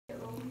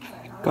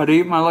Gotta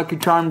eat my Lucky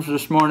Charms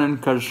this morning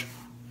because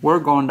we're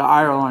going to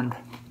Ireland.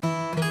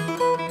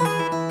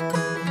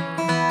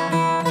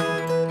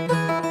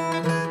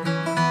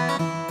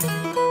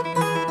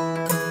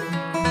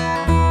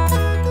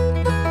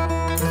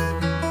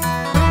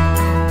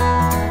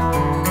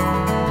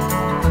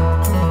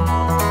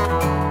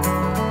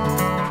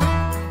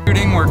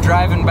 We're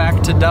driving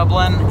back to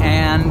Dublin,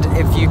 and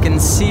if you can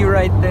see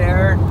right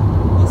there,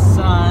 the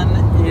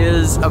sun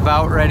is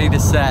about ready to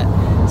set.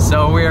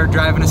 So we are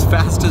driving as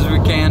fast as we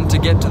can to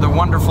get to the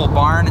wonderful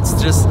barn.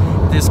 It's just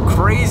this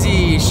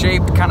crazy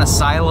shaped kind of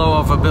silo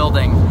of a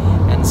building.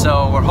 And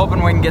so we're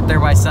hoping we can get there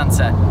by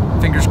sunset.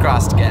 Fingers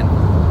crossed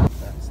again.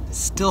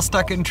 Still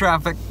stuck in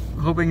traffic,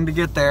 hoping to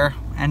get there,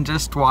 and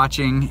just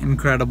watching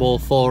incredible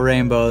full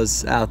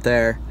rainbows out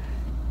there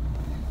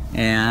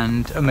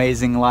and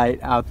amazing light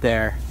out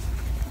there.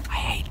 I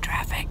hate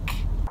traffic.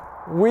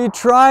 We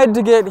tried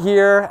to get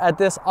here at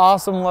this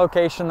awesome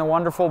location, the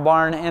wonderful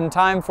barn, in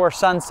time for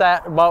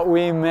sunset, but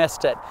we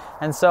missed it.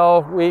 And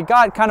so we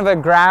got kind of a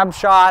grab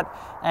shot,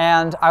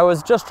 and I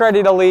was just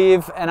ready to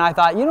leave, and I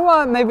thought, you know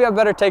what, maybe I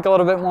better take a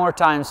little bit more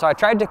time. So I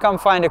tried to come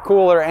find a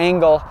cooler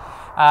angle,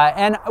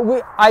 and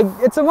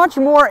it's a much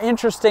more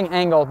interesting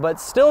angle, but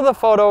still the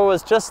photo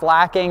was just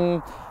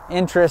lacking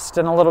interest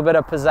and a little bit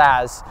of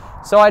pizzazz.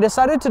 So I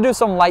decided to do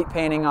some light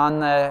painting on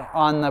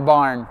the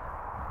barn.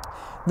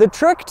 The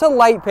trick to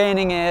light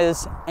painting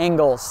is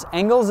angles.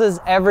 Angles is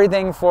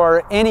everything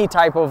for any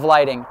type of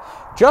lighting.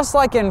 Just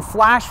like in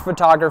flash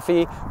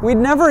photography, we'd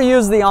never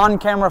use the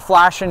on-camera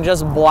flash and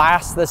just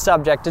blast the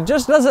subject. It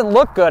just doesn't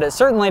look good. It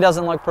certainly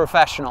doesn't look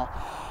professional.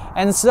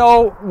 And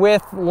so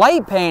with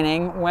light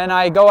painting, when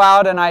I go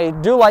out and I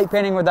do light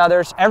painting with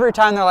others, every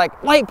time they're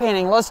like, light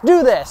painting, let's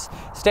do this.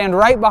 Stand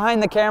right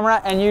behind the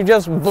camera and you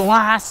just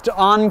blast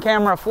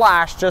on-camera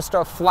flash, just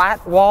a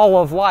flat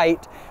wall of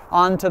light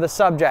onto the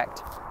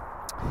subject.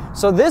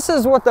 So this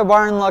is what the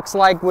barn looks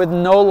like with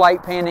no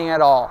light painting at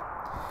all.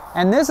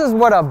 And this is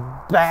what a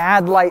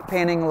bad light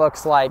painting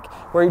looks like,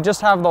 where you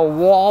just have the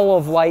wall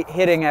of light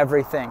hitting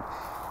everything.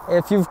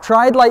 If you've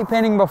tried light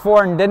painting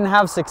before and didn't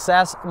have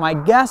success, my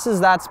guess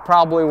is that's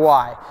probably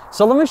why.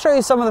 So let me show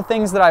you some of the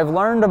things that I've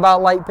learned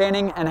about light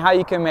painting and how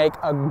you can make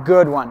a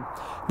good one.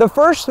 The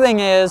first thing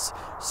is,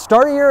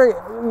 know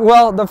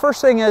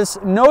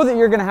that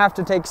you're gonna have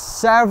to take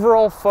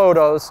several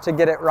photos to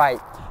get it right,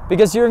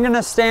 because you're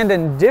gonna stand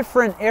in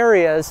different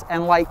areas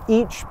and light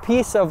each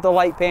piece of the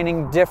light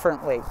painting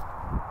differently.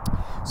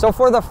 So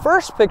for the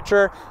first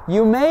picture,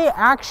 you may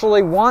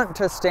actually want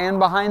to stand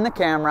behind the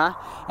camera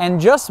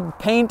and just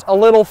paint a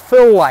little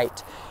fill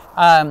light,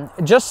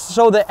 just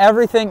so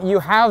that you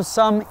have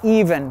some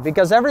even,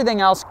 because everything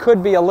else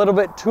could be a little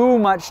bit too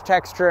much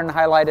texture and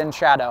highlight and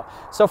shadow.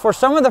 So for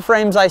some of the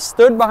frames, I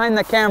stood behind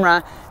the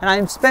camera and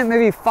I spent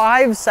maybe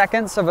 5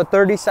 seconds of a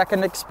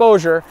 30-second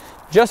exposure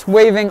just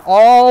waving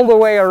all the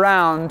way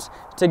around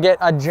to get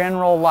a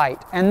general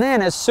light. And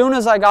then as soon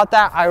as I got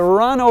that, I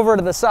run over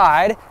to the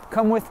side,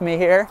 come with me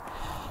here,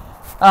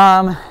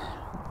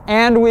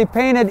 and we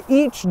painted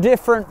each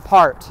different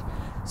part.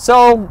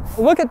 So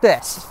look at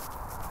this.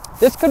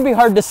 This could be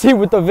hard to see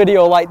with the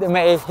video light that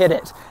may hit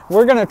it.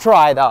 We're gonna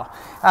try though.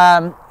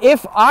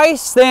 If I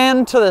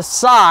stand to the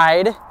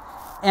side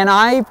and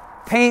I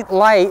paint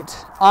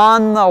light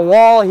on the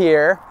wall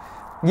here,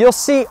 you'll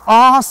see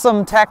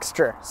awesome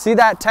texture. See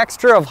that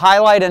texture of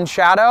highlight and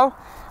shadow?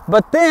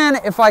 But then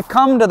if I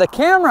come to the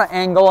camera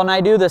angle and I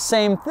do the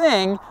same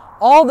thing,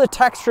 all the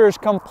texture is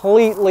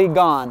completely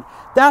gone.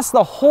 That's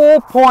the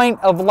whole point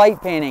of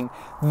light painting.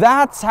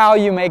 That's how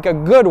you make a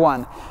good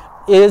one,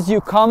 is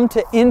you come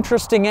to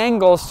interesting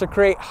angles to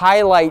create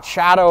highlight,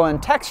 shadow,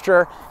 and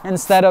texture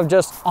instead of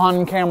just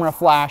on-camera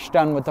flash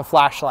done with the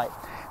flashlight.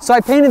 So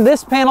I painted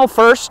this panel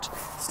first,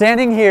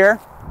 standing here.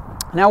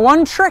 Now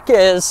one trick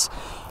is,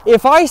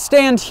 if I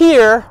stand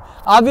here,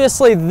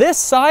 obviously this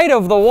side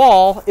of the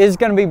wall is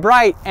going to be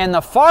bright and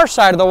the far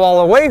side of the wall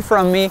away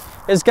from me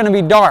is going to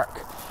be dark.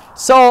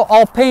 So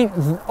I'll paint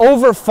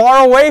over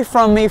far away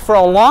from me for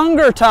a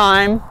longer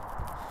time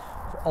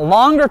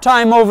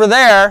over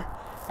there,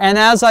 and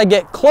as I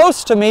get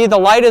close to me, the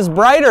light is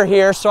brighter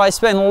here, so I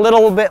spend a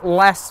little bit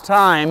less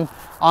time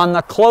on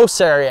the close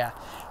area.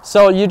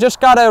 So you just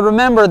got to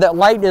remember that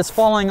light is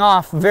falling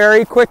off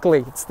very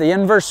quickly. It's the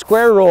inverse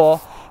square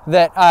rule,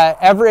 that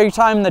every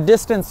time the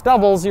distance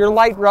doubles, your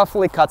light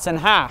roughly cuts in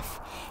half.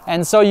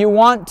 And so you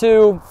want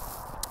to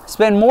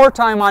spend more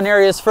time on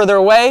areas further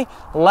away,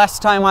 less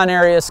time on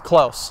areas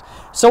close.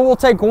 So we'll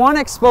take one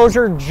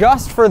exposure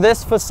just for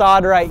this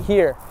facade right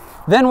here.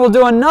 Then we'll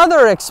do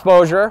another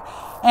exposure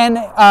and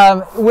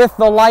with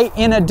the light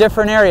in a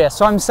different area.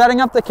 So I'm setting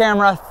up the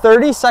camera,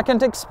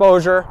 30-second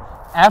exposure,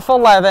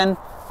 f11,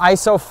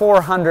 ISO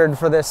 400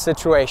 for this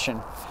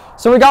situation.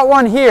 So we got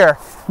one here.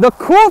 The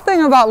cool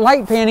thing about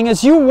light painting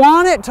is you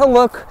want it to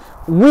look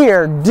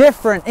weird,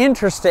 different,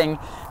 interesting,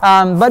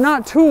 but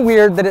not too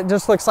weird that it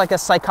just looks like a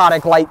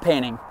psychotic light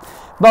painting.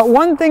 But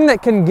one thing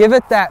that can give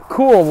it that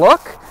cool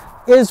look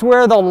is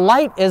where the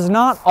light is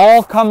not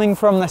all coming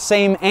from the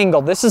same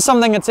angle. This is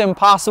something that's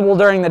impossible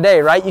during the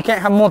day, right? You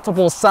can't have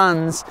multiple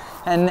suns.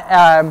 And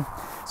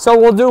so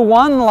we'll do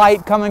one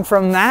light coming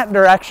from that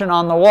direction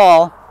on the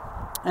wall,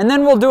 and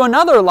then we'll do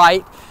another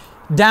light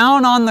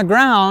down on the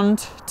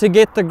ground to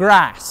get the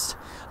grass.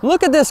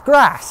 Look at this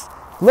grass.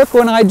 Look,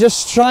 when I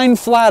just shine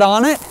flat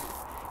on it,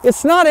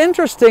 it's not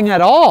interesting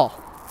at all.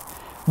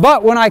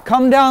 But when I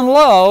come down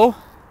low,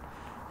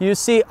 you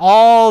see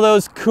all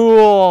those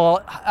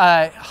cool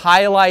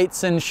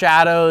highlights and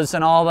shadows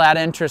and all that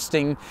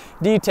interesting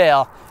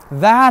detail.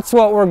 That's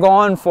what we're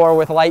going for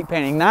with light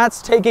painting.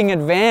 That's taking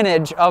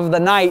advantage of the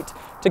night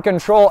to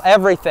control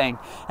everything.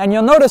 And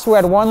you'll notice we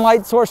had one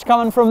light source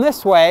coming from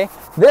this way.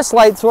 This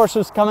light source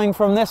was coming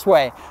from this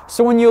way.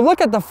 So when you look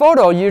at the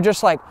photo, you're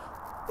just like,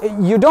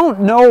 you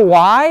don't know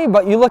why,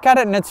 but you look at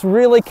it and it's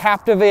really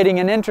captivating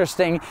and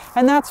interesting.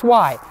 And that's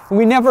why.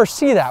 We never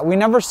see that. We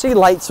never see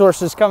light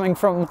sources coming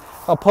from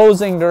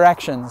opposing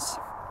directions.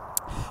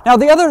 Now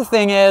the other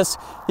thing is,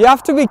 you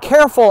have to be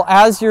careful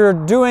as you're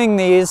doing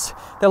these,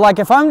 that like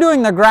if I'm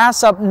doing the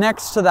grass up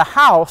next to the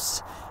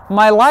house,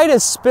 my light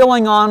is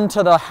spilling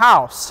onto the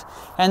house.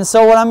 And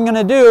so what I'm going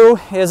to do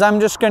is I'm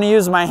just going to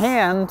use my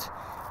hand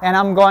and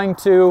I'm going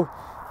to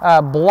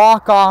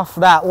block off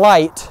that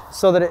light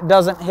so that it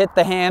doesn't hit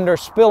the hand or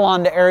spill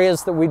onto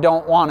areas that we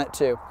don't want it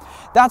to.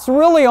 That's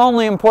really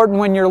only important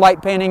when you're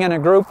light painting in a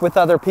group with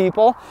other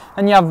people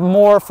and you have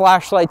more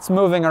flashlights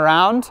moving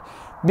around,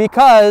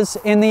 because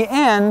in the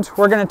end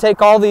we're going to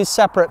take all these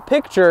separate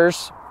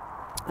pictures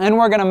and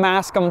we're going to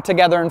mask them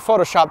together in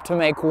Photoshop to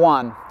make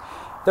one.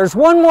 There's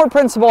one more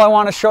principle I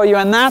want to show you,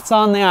 and that's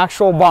on the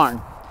actual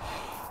barn.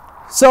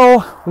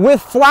 So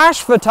with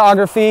flash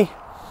photography,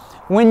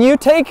 when you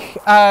take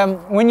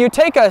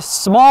a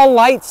small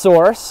light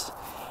source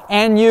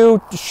and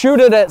you shoot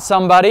it at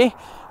somebody,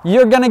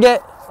 you're going to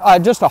get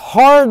just a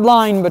hard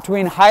line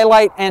between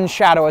highlight and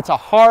shadow. It's a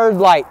hard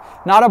light,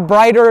 not a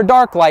bright or a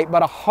dark light,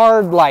 but a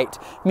hard light.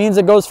 It means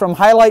it goes from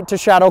highlight to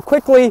shadow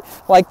quickly,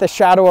 like the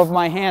shadow of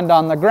my hand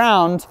on the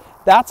ground.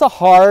 That's a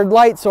hard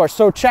light source.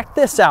 So check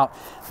this out.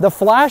 The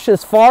flash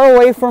is far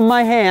away from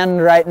my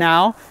hand right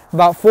now,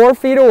 about 4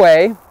 feet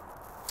away.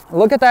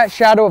 Look at that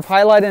shadow of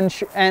highlight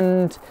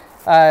and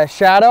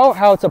shadow,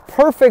 how it's a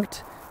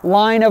perfect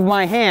line of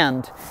my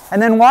hand.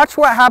 And then watch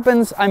what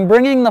happens. I'm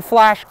bringing the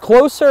flash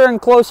closer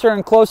and closer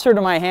and closer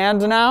to my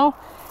hand now.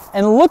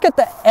 And look at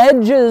the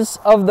edges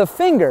of the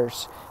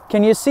fingers.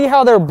 Can you see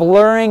how they're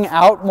blurring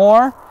out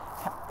more?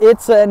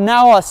 It's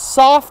now a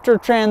softer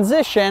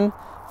transition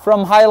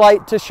from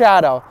highlight to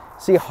shadow.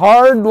 See,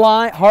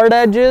 hard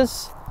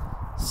edges,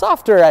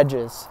 softer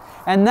edges.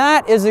 And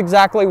that is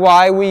exactly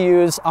why we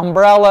use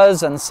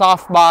umbrellas and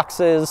soft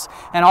boxes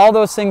and all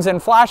those things in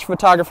flash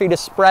photography to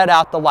spread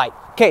out the light.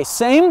 Okay,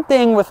 same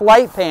thing with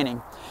light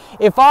painting.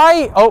 If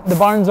oh, the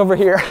barn's over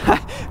here.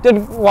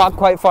 Didn't walk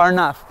quite far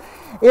enough.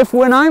 If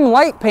when I'm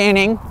light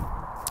painting,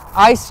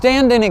 I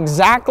stand in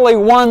exactly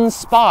one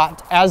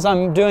spot as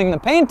I'm doing the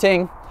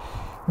painting,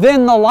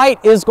 then the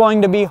light is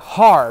going to be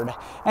hard.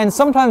 And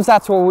sometimes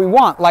that's what we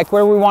want, like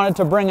where we wanted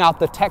to bring out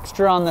the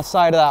texture on the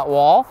side of that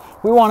wall,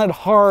 we wanted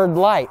hard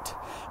light.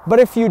 But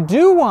if you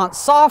do want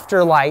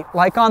softer light,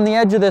 like on the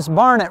edge of this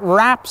barn, it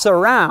wraps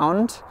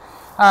around.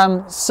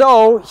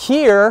 So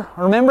here,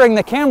 remembering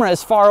the camera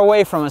is far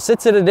away from us,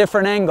 it's at a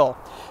different angle.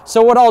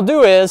 So what I'll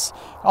do is,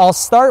 I'll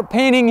start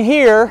painting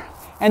here,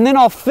 and then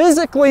I'll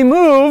physically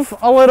move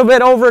a little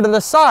bit over to the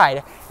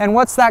side. And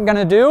what's that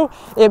gonna do?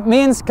 It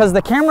means, because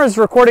the camera is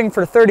recording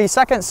for 30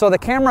 seconds, so the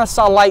camera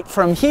saw light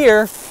from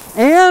here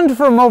and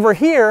from over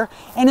here,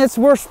 and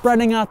we're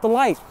spreading out the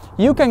light.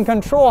 You can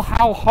control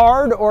how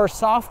hard or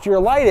soft your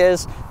light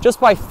is just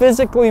by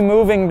physically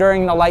moving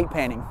during the light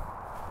painting.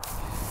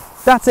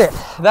 That's it.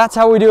 That's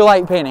how we do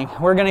light painting.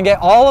 We're gonna get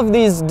all of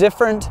these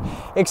different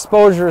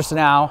exposures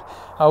now.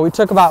 We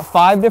took about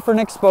 5 different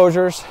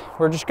exposures.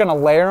 We're just gonna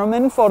layer them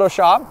in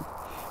Photoshop.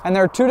 And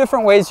there are 2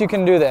 different ways you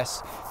can do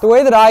this. The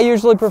way that I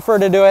usually prefer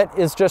to do it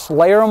is just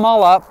layer them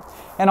all up,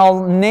 and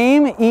I'll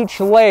name each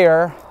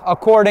layer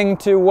according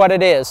to what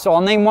it is. So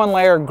I'll name one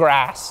layer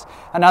grass,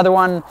 another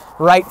one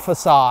right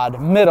facade,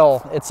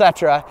 middle,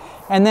 etc.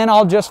 And then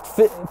I'll just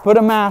put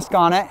a mask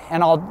on it,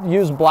 and I'll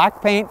use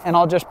black paint, and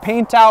I'll just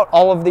paint out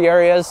all of the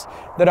areas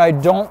that I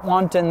don't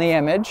want in the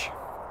image.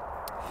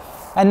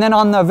 And then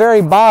on the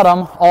very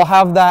bottom, I'll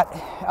have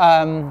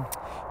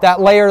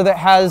that layer that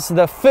has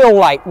the fill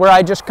light, where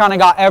I just kind of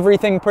got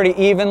everything pretty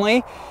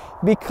evenly.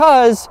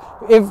 Because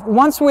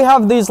once we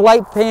have these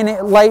light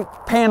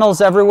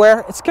panels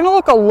everywhere, it's going to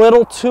look a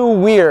little too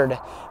weird.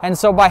 And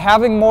so by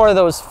having more of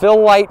those fill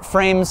light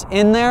frames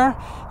in there,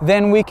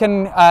 then we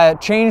can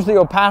change the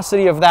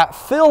opacity of that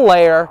fill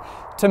layer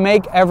to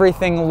make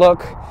everything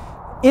look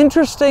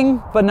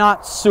interesting but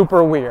not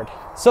super weird.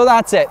 So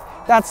that's it.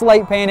 That's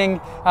light painting.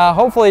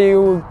 Hopefully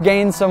you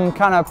gained some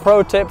kind of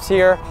pro tips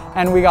here,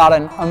 and we got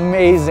an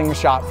amazing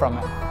shot from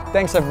it.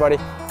 Thanks everybody.